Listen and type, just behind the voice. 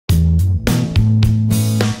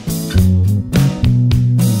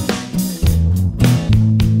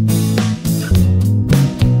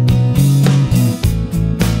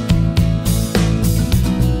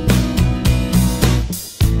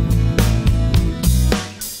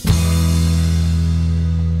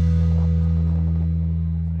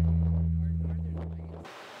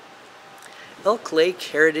Elk Lake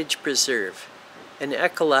Heritage Preserve, an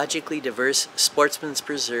ecologically diverse sportsman's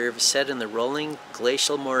preserve set in the rolling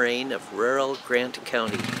glacial moraine of rural Grant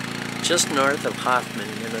County, just north of Hoffman,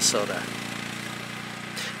 Minnesota.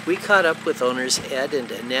 We caught up with owners Ed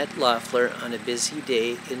and Annette Loeffler on a busy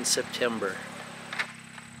day in September.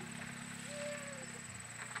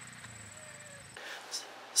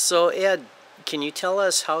 So Ed, can you tell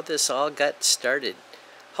us how this all got started?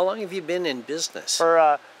 How long have you been in business?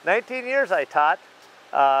 For 19 years I taught.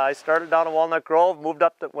 I started down in Walnut Grove, moved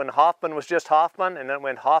up to when Hoffman was just Hoffman, and then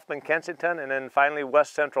went Hoffman, Kensington, and then finally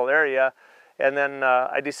West Central area. And then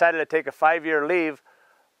I decided to take a 5-year leave.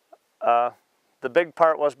 The big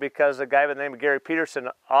part was because a guy by the name of Gary Peterson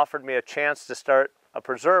offered me a chance to start a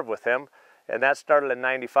preserve with him, and that started in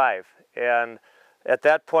 '95. And at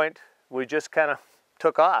that point, we just kind of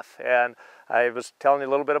took off. And I was telling you a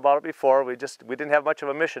little bit about it before. We didn't have much of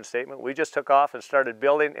a mission statement. We just took off and started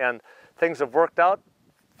building, and things have worked out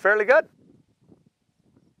fairly good.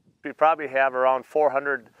 We probably have around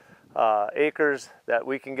 400 acres that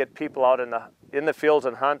we can get people out in the fields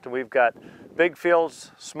and hunt. And we've got big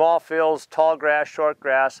fields, small fields, tall grass, short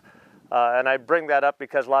grass. And I bring that up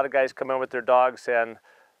because a lot of guys come in with their dogs, and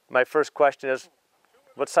my first question is,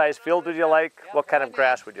 what size field would you like? What kind of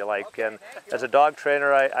grass would you like? And as a dog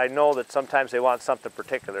trainer, I know that sometimes they want something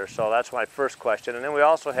particular, so that's my first question. And then we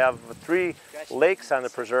also have 3 lakes on the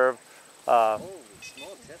preserve, and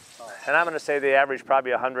I'm going to say they average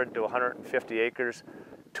probably 100 to 150 acres.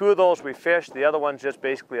 2 of those we fish. The other one's just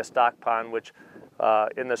basically a stock pond, which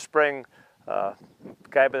in the spring, a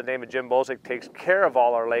guy by the name of Jim Bozick takes care of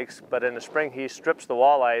all our lakes, but in the spring he strips the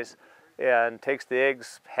walleyes and takes the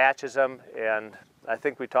eggs, hatches them, and I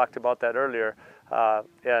think we talked about that earlier,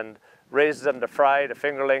 and raises them to fry, to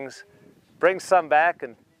fingerlings, brings some back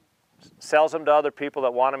and sells them to other people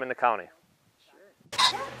that want them in the county.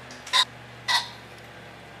 Sure.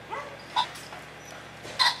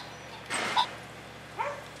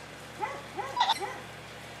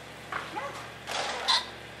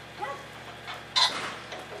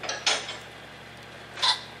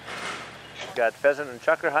 We've got pheasant and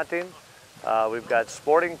chukar hunting. We've got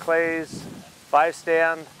sporting clays,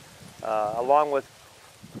 5-stand, along with,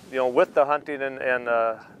 with the hunting and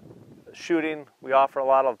shooting. We offer a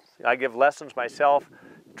lot of, I give lessons myself,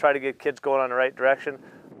 try to get kids going in the right direction.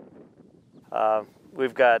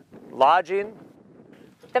 We've got lodging.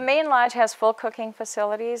 The main lodge has full cooking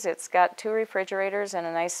facilities. It's got 2 refrigerators and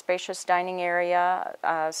a nice spacious dining area,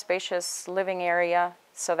 spacious living area.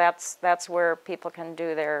 So that's where people can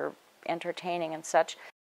do their entertaining and such.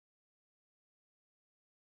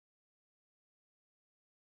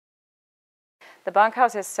 The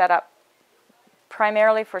bunkhouse is set up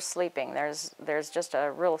primarily for sleeping. There's just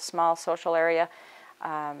a real small social area,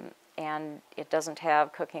 and it doesn't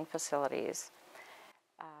have cooking facilities.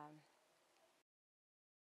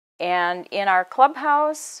 And in our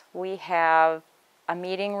clubhouse, we have a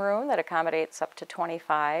meeting room that accommodates up to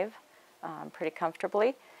 25 pretty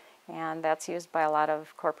comfortably, and that's used by a lot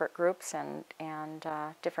of corporate groups and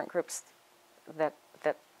different groups that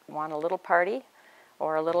want a little party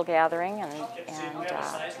or a little gathering, and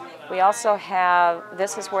we also have,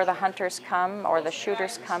 this is where the hunters come or the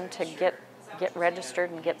shooters come to get registered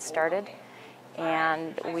and get started.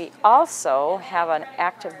 And we also have an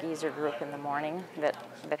active geezer group in the morning that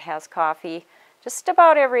has coffee just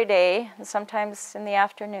about every day, and sometimes in the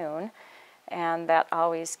afternoon, and that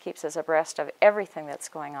always keeps us abreast of everything that's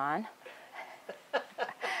going on.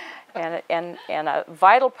 and a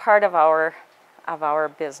vital part of our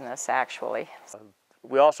business, actually.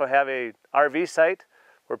 We also have a RV site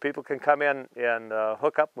where people can come in and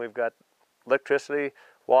hook up. We've got electricity,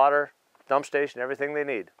 water, dump station, everything they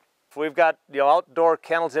need. We've got outdoor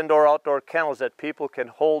kennels, indoor-outdoor kennels that people can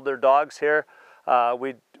hold their dogs here.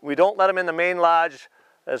 We don't let them in the main lodge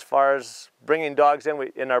as far as bringing dogs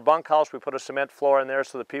in. In our bunkhouse, we put a cement floor in there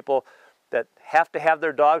so the people that have to have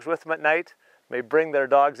their dogs with them at night may bring their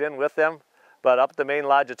dogs in with them. But up at the main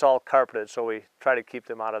lodge, it's all carpeted, so we try to keep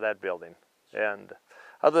them out of that building. And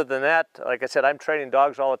other than that, like I said, I'm training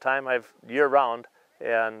dogs all the time. I've year-round,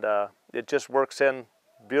 and it just works in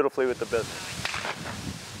beautifully with the business.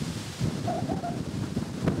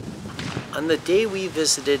 On the day we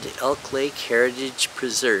visited Elk Lake Heritage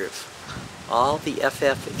Preserve, all the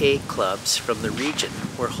FFA clubs from the region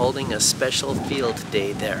were holding a special field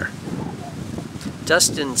day there.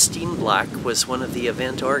 Dustin Steenblock was one of the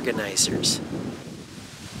event organizers.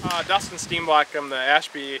 Dustin Steenblock, I'm the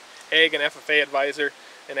Ashby Ag and FFA advisor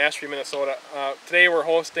in Ashby, Minnesota. Today we're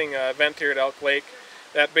hosting an event here at Elk Lake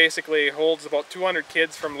that basically holds about 200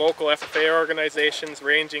 kids from local FFA organizations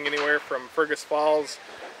ranging anywhere from Fergus Falls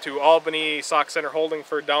to Albany, Sauk Center,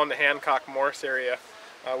 Holdingford, down to Hancock, Morse area.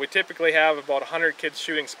 We typically have about 100 kids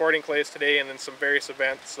shooting sporting clays today, and then some various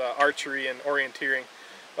events, archery and orienteering.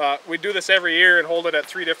 We do this every year and hold it at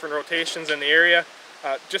 3 different rotations in the area,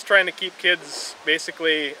 just trying to keep kids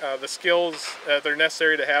basically the skills that are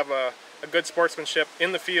necessary to have a good sportsmanship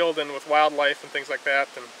in the field and with wildlife and things like that,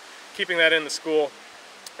 and keeping that in the school.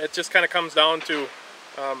 It just kind of comes down to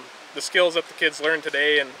the skills that the kids learn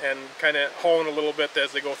today and kind of hone a little bit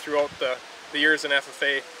as they go throughout the years in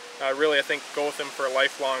FFA. Really, I think, go with them for a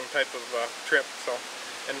lifelong type of trip. So,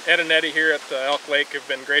 and Ed and Annette here at Elk Lake have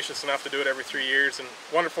been gracious enough to do it every 3 years, and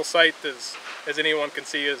wonderful sight as anyone can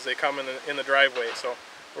see as they come in the driveway. So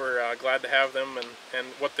we're glad to have them, and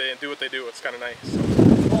what they do. It's kind of nice.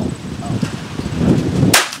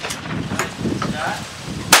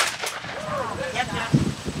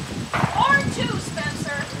 Or 2,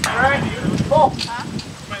 Spencer. All right. Pull. Huh?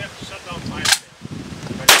 Might have to shut down time.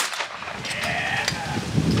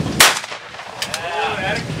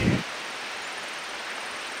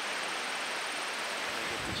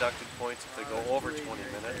 Deducted points if they go over 20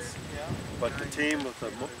 minutes, but the team with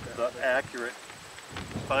the accurate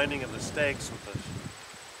finding of the stakes with the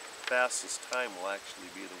fastest time will actually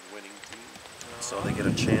be the winning team. So they get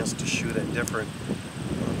a chance to shoot at different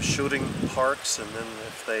shooting parks, and then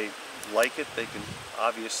if they like it, they can,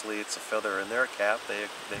 obviously it's a feather in their cap, they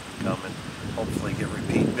can come and hopefully get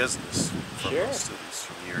repeat business from those students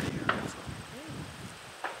from year to year.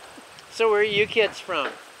 So where are you kids from?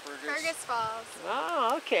 Fergus Falls.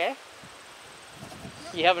 Oh, okay.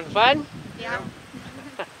 You having fun? Yeah.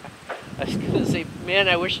 I was going to say, man,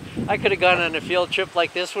 I wish I could have gone on a field trip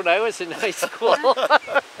like this when I was in high school.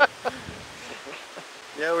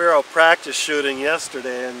 Yeah, we were out practice shooting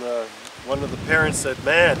yesterday, and one of the parents said,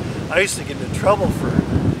 man, I used to get into trouble for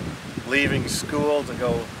leaving school to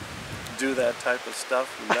go do that type of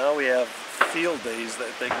stuff, and now we have field days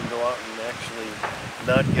that they can go out and actually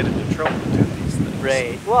not get into trouble to do these things.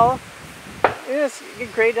 Right. Well, it's a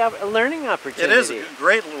great learning opportunity. It is a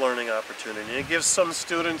great learning opportunity. It gives some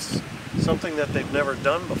students something that they've never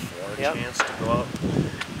done before, a chance to go out and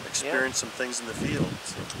experience some things in the field.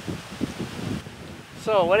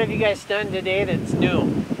 So what have you guys done today that's new?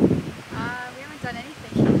 We haven't done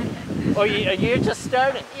anything. Oh, you're just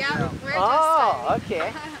starting? Yeah, we're just Oh, starting.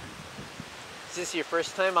 okay. Is this your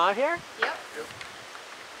first time out here? Yep.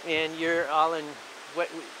 And you're all in,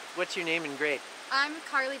 what's your name and grade? I'm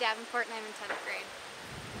Carly Davenport and I'm in 10th grade.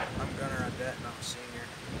 I'm Gunnar Odette and I'm a senior.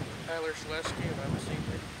 Tyler Selesky, and I'm a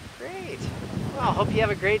senior. Great. Well, I hope you have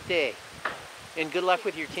a great day. And good luck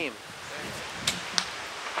with your team.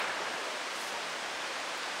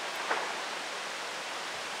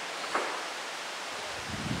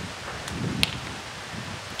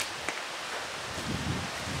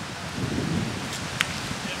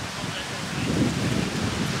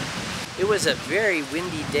 It was a very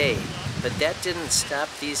windy day, but that didn't stop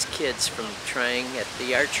these kids from trying at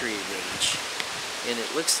the archery range. And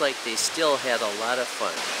it looks like they still had a lot of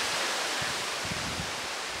fun.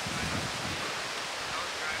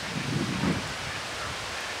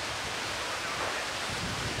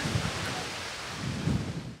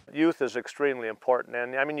 Youth is extremely important,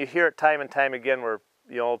 and I mean, you hear it time and time again where,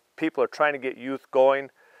 you know, people are trying to get youth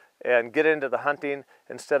going and get into the hunting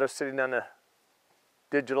instead of sitting on the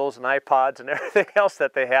digitals and iPods and everything else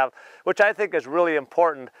that they have, which I think is really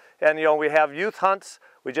important. And you know, we have youth hunts.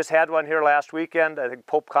 We just had one here last weekend. I think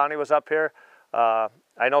Pope County was up here. I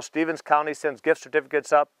know Stevens County sends gift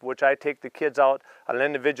certificates up, which I take the kids out on an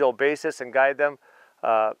individual basis and guide them.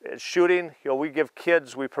 Shooting, you know,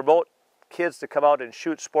 we promote kids to come out and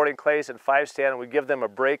shoot sporting clays and 5-stand, and we give them a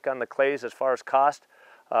break on the clays as far as cost.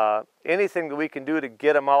 Anything that we can do to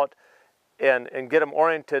get them out and get them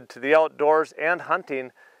oriented to the outdoors and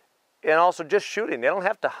hunting, and also just shooting. They don't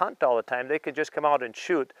have to hunt all the time. They can just come out and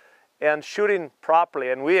shoot. And shooting properly,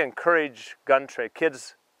 and we encourage gun training.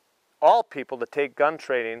 Kids, all people, to take gun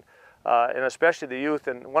training, and especially the youth.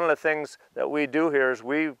 And one of the things that we do here is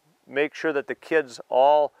we make sure that the kids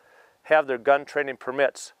all have their gun training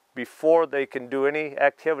permits before they can do any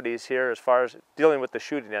activities here as far as dealing with the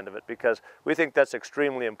shooting end of it, because we think that's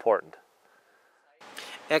extremely important.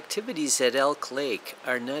 Activities at Elk Lake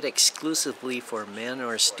are not exclusively for men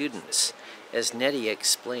or students, as Nettie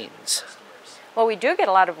explains. Well, we do get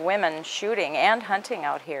a lot of women shooting and hunting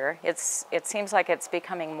out here. It seems like it's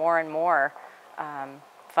becoming more and more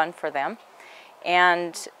fun for them.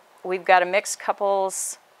 And we've got a mixed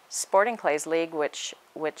couples sporting clays league, which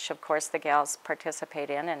of course the gals participate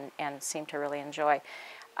in and seem to really enjoy.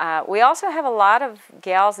 We also have a lot of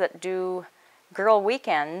gals that do girl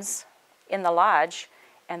weekends in the lodge,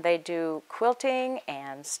 and they do quilting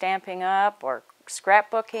and stamping up or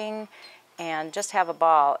scrapbooking and just have a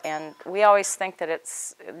ball. And we always think that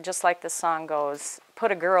it's just like the song goes, put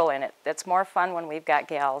a girl in it. It's more fun when we've got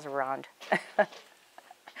gals around.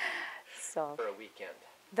 So For a weekend.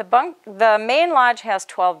 the main lodge has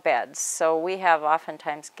 12 beds, so we have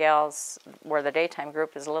oftentimes gals where the daytime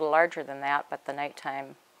group is a little larger than that, but the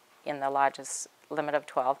nighttime in the lodge is a limit of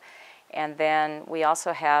 12. And then we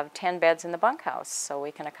also have 10 beds in the bunkhouse, so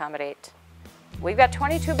we can accommodate. We've got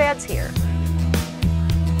 22 beds here.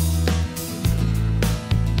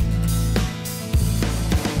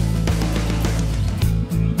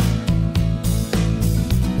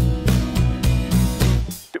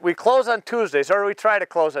 We close on Tuesdays, or we try to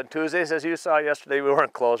close on Tuesdays. As you saw yesterday, we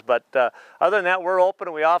weren't closed, but other than that, we're open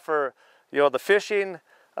and we offer, the fishing.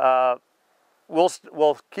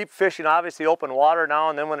 We'll keep fishing, obviously, open water now,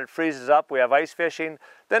 and then when it freezes up, we have ice fishing.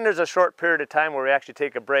 Then there's a short period of time where we actually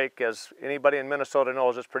take a break. As anybody in Minnesota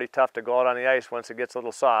knows, it's pretty tough to go out on the ice once it gets a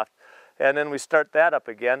little soft. And then we start that up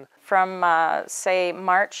again. From, say,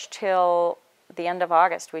 March till the end of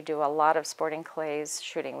August, we do a lot of sporting clays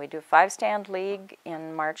shooting. We do 5-stand league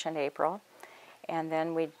in March and April, and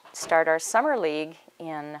then we start our summer league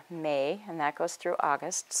in May, and that goes through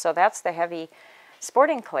August. So that's the heavy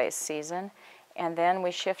sporting clays season. And then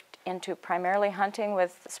we shift into primarily hunting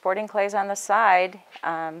with sporting clays on the side,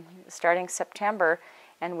 starting September,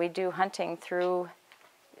 and we do hunting through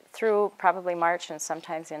probably March and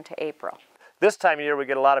sometimes into April. This time of year, we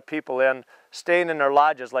get a lot of people in, staying in their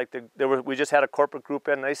lodges. Like we just had a corporate group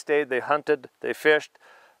in. They stayed, they hunted, they fished,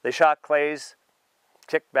 they shot clays,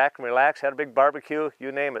 kicked back and relaxed, had a big barbecue,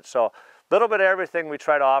 you name it. So a little bit of everything we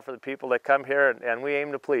try to offer the people that come here, and we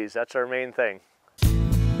aim to please. That's our main thing.